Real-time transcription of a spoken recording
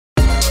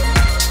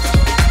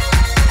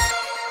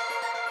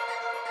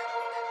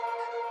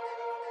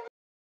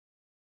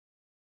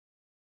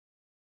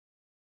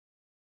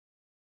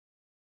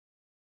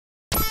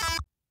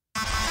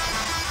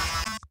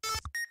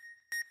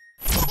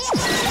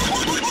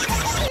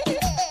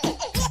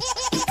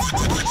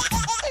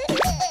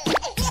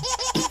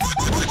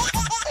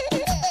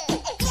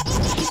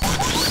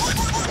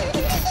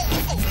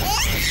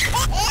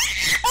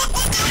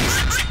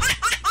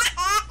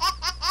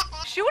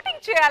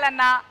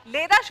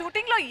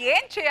Shooting లో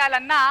ఏం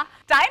చేయాలన్నా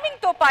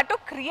టైమింగ్ తో పాటు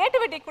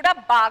క్రియేటివిటీ కూడా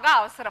బాగా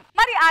అవసరం.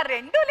 మరి ఆ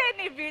రెండు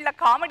లేని వీళ్ళ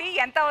కామెడీ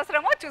ఎంత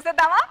అవసరమో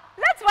చూసేద్దామా?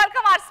 Let's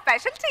welcome our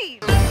special team.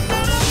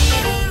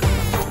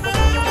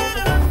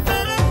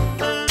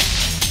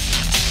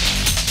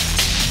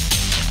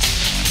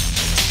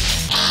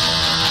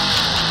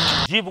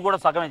 Jeep కూడా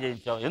సగమే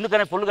చేయించావు,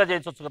 ఎందుకని ఫుల్ గా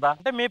చేయించవచ్చు కదా?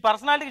 అంటే మీ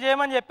పర్సనాలిటీకి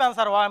చేయమని చెప్పాను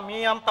సార్, మీ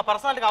అంత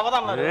పర్సనాలిటీకి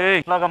అవదన్నారు.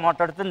 ఇట్లాగా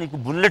మాట్లాడితే నీకు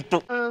బుల్లెట్.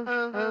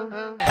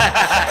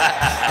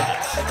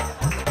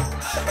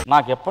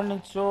 నాకు ఎప్పటి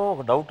నుంచో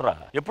ఒక డౌట్ రా,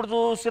 ఎప్పుడు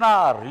చూసినా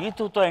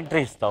రీతుతో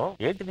ఎంట్రీ ఇస్తావు,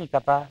 ఏంటి నీ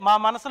కథ? మా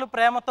మనసులు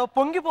ప్రేమతో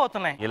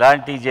పొంగిపోతున్నాయి.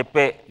 ఇలాంటివి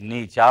చెప్పే నీ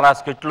చాలా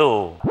స్కిట్లు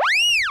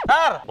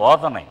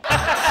పోతున్నాయి.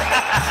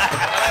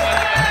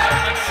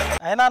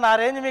 అయినా నా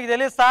రేంజ్ మీకు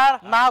తెలియదు సార్,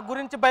 నా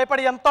గురించి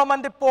భయపడి ఎంతో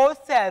మంది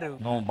పోసారు.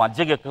 నువ్వు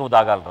మధ్యకి ఎక్కువ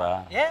తాగాలరా,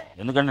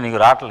 ఎందుకంటే నీకు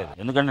రావట్లేదు.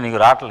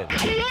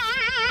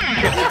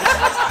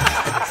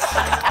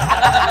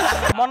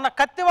 మొన్న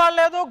కత్తి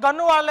వాడలేదు,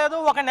 గన్ను వాడలేదు,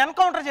 ఒక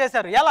ఎన్కౌంటర్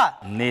చేశారు. ఎలా?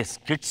 నీ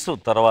స్కిట్స్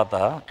తర్వాత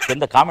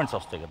కింద కామెంట్స్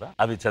వస్తాయి కదా,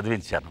 అవి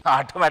చదివించాను.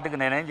 ఆటోమేటిక్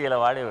నేనేం చేయాలి,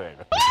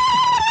 వాడేవాడు.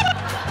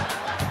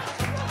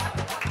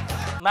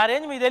 నా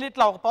రేంజ్ మీకు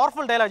తెలియట్లా, ఒక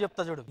పవర్ఫుల్ డైలాగ్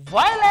చెప్తా చూడు.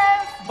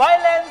 Violence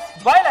violence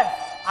violence,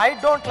 I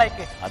don't like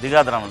it. అది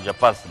కాదు మనం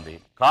చెప్పాల్సింది,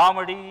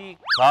 comedy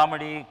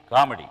comedy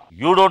comedy.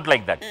 You don't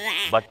like that,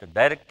 but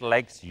direct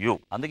likes you.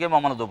 అందుకే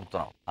మమ్మల్ని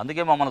దొబ్బుతున్నావు.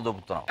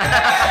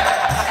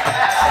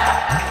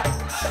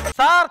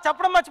 సార్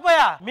చెప్పడం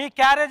మర్చిపోయా, మీ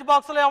క్యారేజ్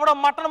బాక్స్ లో ఎవడో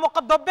మటన్ ముక్క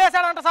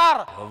దొబ్బేశాడంట సార్.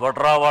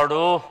 ఎవడ్రా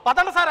వాడు?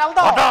 పదండి సార్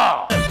వెళ్దాం.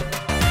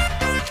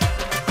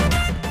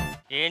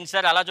 ఏంటి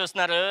సార్ అలా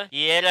చూస్తున్నారు?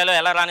 ఈ ఏరియాలో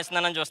ఎలా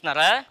రాణిస్తున్నానని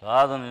చూస్తున్నారా?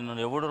 కాదు,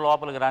 నిన్ను ఎవడు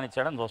లోపలికి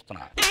రానిచ్చాడని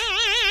చూస్తున్నా.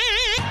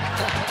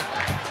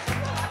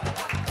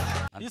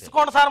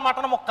 తీసుకోండి సార్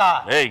మటన్ ముక్క.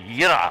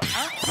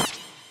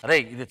 అరే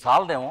ఇది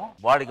చాలదేమో,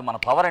 వాడికి మన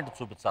పవర్ ఏంటి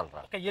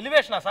చూపించాలరా.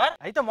 ఎలివేషనా సార్?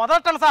 అయితే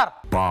మొదలెట్టండి sir.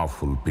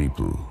 Powerful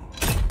people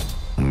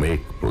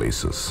make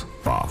places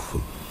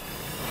powerful.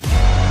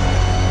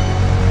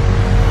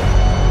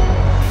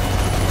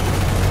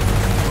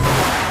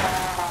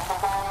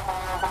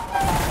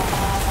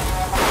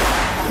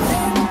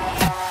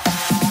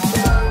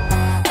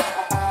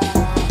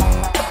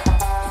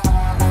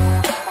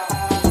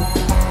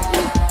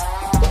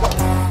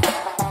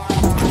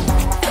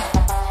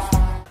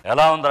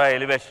 ఎలా ఉందిరా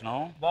ఎలివేషన్?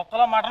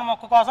 బొక్కలో మటన్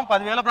మొక్క కోసం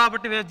 10,000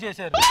 ప్రాపర్టీ వేస్ట్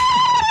చేశారు.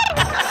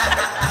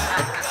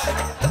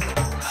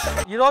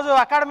 ఈ రోజు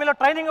అకాడమీలో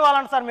ట్రైనింగ్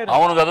ఇవ్వాలంట సార్ మీరు.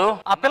 అవును కదా,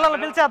 ఆ పిల్లల్ని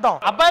పిలిచేద్దాం.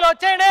 అబ్బాయిలు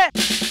వచ్చేయండి.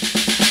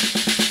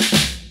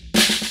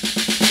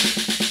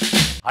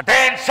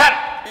 Attention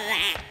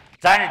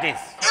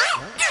శానిటీస్,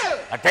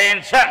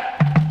 attention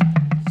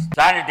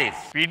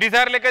శానిటీస్. పీటీ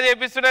సార్ లెక్క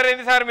చేపిస్తున్నారు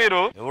ఏంటి సార్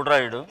మీరు?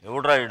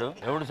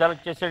 ఎవడు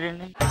సెలెక్ట్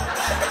చేసాడండి?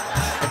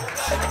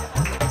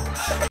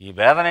 ఈ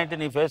వేదన ఏంటి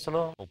నీ ఫేస్ లో?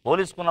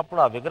 పోలీసుకున్నప్పుడు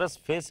ఆ విగ్రస్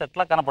ఫేస్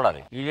ఎట్లా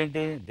కనపడాలి?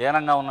 ఇదేంటి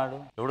దేనంగా ఉన్నాడు?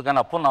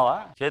 ఎవడికైనా అప్పున్నావా?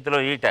 చేతిలో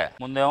ఈట,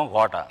 ముందేమో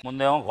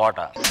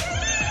కోట.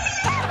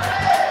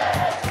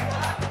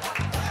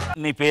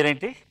 నీ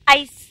పేరేంటి?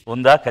 ఐస్.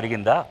 ఉందా,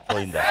 కరిగిందా,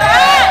 పోయిందా?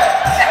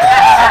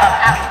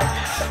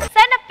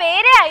 సార్ నా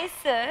పేరే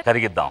ఐస్.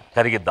 కరిగిద్దాం.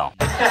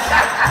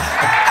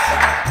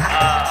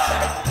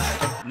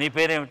 నీ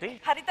పేరేమిటి?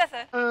 హరిత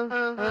సార్.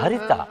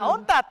 హరిత?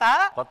 అవును తాత.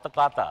 కొత్త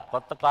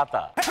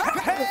ఖాతా.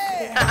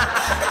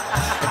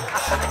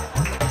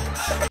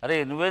 అరే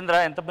నువ్వేంద్రా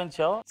ఎంత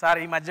పెంచావు? సార్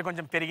ఈ మధ్య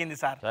కొంచెం పెరిగింది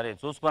సార్. సరే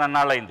చూసుకుని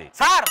అన్నాళ్ళు అయింది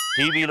సార్.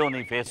 టీవీలో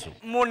నీ ఫేసు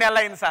 3 నెలలు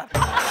అయింది సార్.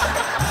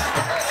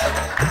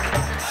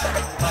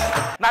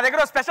 నా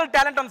దగ్గర స్పెషల్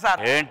టాలెంట్ ఉంది సార్.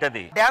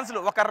 ఏంటది? డాన్స్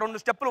లు. ఒక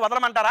 2 స్టెప్పులు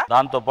వదలమంటారా?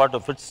 దాంతో పాటు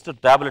ఫిట్స్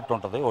టాబ్లెట్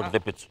ఉంటది, ఒకటి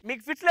తెప్పించు.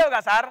 మీకు ఫిట్స్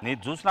లేవుగా సార్? నీ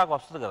చూసి నాకు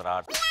వస్తుంది కదా.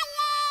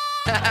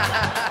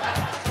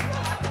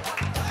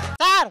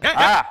 సార్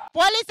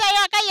పోలీస్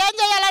అయ్యాక ఏం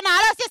చేయాలని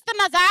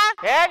ఆలోచిస్తున్నా సార్.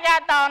 ఏం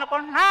చేద్దాం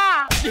అనుకుంటున్నా?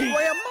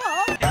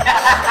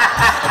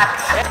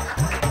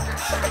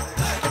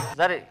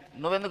 సరే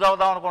నువ్వెందుకు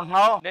అవుదాం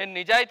అనుకుంటున్నావు? నేను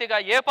నిజాయితీగా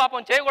ఏ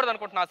పాపం చేయకూడదు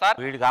అనుకుంటున్నా సార్.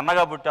 వీడికి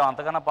అన్నగా పుట్టావు,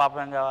 అంతకన్నా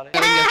పాపం ఏం కావాలి?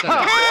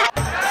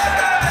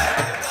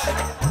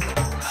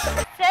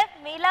 సార్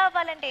మీలా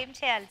అవ్వాలంటే ఏం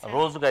చేయాలి సార్?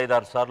 రోజుకు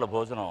 5-6 సార్లు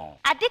భోజనం.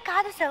 అది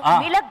కాదు సార్,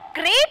 మీలా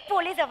గ్రేట్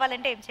పోలీస్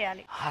అవ్వాలంటే ఏం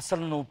చేయాలి?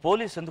 అసలు నువ్వు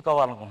పోలీస్ ఎందుకు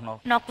అవ్వాలనుకుంటున్నావు?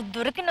 నాకు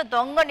దొరికిన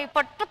దొంగని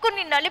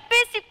పట్టుకుని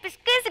నలిపేసి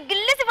పిసికేసి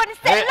గిల్లేసి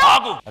పనిస్తే.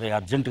 అరే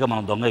అర్జెంట్ గా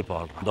మనం దొంగ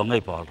అయిపోవాలి.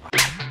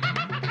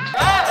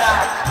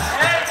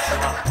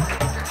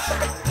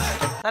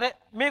 సరే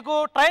మీకు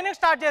ట్రైనింగ్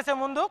స్టార్ట్ చేసే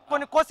ముందు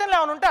కొన్ని క్వశ్చన్లు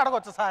ఏమైనా ఉంటే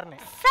అడగొచ్చు సార్ ని.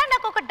 సార్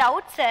నాకు ఒక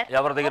డౌట్ సార్.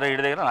 ఎవరి దగ్గర?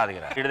 ఇడి దగ్గర, నా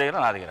దగ్గర.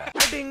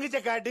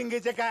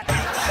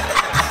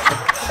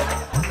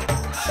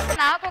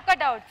 నాకు ఒక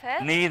డౌట్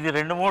సార్. నీది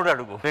 2-3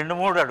 అడుగు.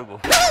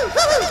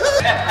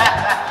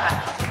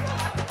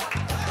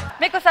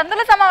 మీకు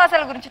సందుల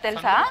సమావేశాల గురించి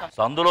తెలుసా?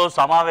 సందులో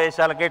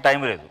సమావేశాలకే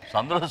టైం లేదు,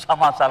 సందులో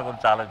సమావేశాల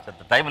గురించి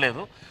ఆలోచించే టైం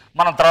లేదు.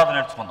 మనం తర్వాత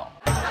నేర్చుకుందాం.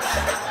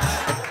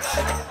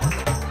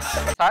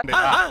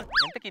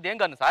 ఇంతకి ఇదేం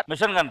గన్ సార్?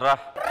 మిషన్ గన్ రా.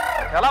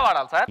 ఎలా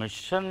వాడాలి సార్?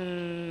 మిషన్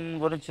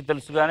గురించి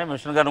తెలుసు కానీ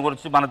మిషన్ గన్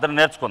గురించి మన ఇద్దరు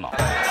నేర్చుకుందాం.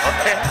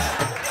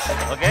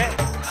 Okay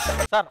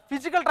sir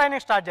physical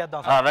training start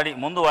చేద్దాం. రెడీ.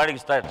 ముందు వాడికి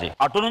స్టార్ట్ చేయి.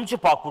 అటు నుంచి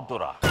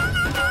పాక్కుంటూరా.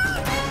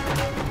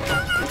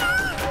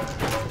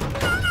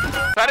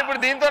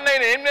 దీంతో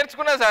నేను ఏం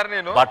నేర్చుకున్నా సార్?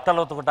 నేను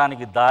బట్టలు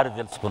ఉతకడానికి దారి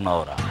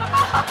తెలుసుకున్నావురా.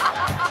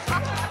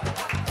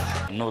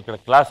 నువ్వు ఇక్కడ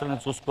క్లాసులను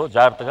చూసుకో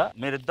జాగ్రత్తగా.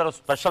 మీరిద్దరు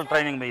స్పెషల్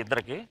ట్రైనింగ్, మీ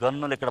ఇద్దరికి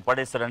గన్నులు ఇక్కడ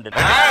పడేస్తారండి.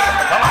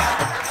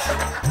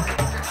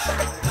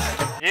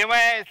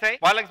 ఏమయ్యా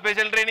వాళ్ళకి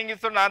స్పెషల్ ట్రైనింగ్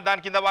ఇస్తున్నా,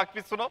 దాని కింద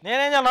వాకిపిస్తున్నావు.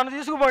 నేనేం చేయాలి? నన్ను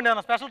తీసుకుపోండి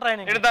అన్న స్పెషల్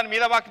ట్రైనింగ్. దాని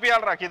మీద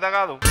వాకిపియాలరా, కింద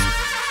కాదు.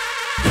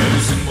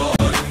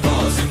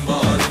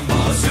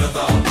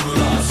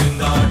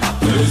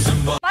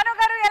 మను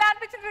గారు ఎలా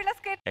అనిపించింది వీళ్ళ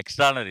స్కిట్?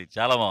 ఎక్స్ట్రానరీ,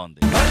 చాలా బాగుంది.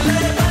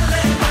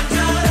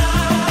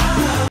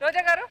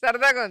 రోజా గారు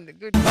సరదాగా ఉంది.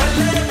 గుడ్.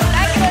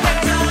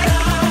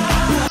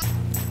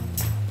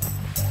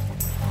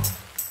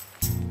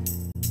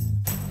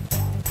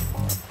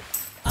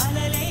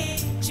 అలలే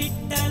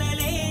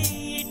చిట్టలలే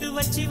ఇటు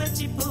వచ్చి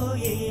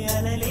వచ్చిపోయే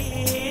అలలే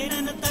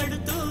నన్ను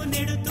తడుతూ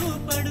నెడుతూ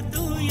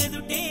పడుతూ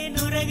ఎదుటే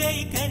నురగై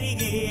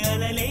కరిగే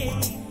అలలే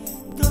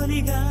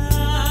తొలిగా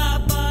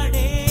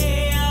పాడే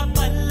ఆ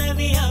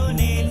పల్లవి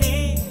అవునేలే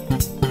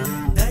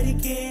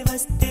దరికే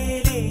వస్తే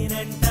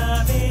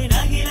లేనంటావే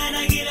నగిర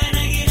నగిర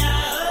నగిర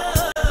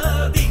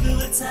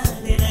బిగువ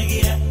చాలే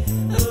నగిర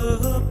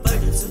ఓహో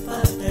పడుచు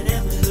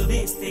పాటలెవరు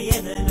వేస్తే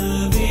ఎదలో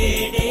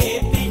వేడే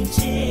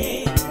పెంచే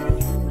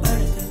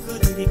పడక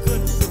కుదిరి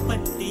కొనుకు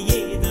పట్టి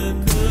ఏదో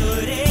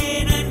కోరే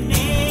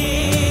నన్నే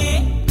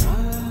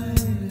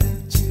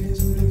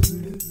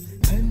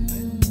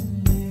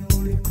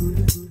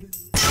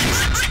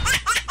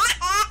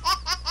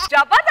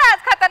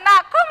जबरदस्त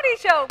खतरनाक comedy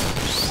show.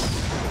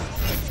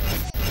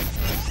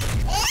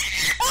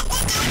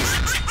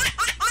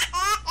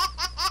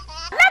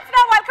 Let's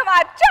now welcome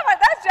our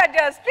Jabardasth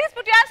judges. Please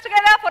put your hands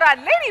together for our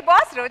lady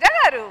boss Roja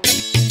garu.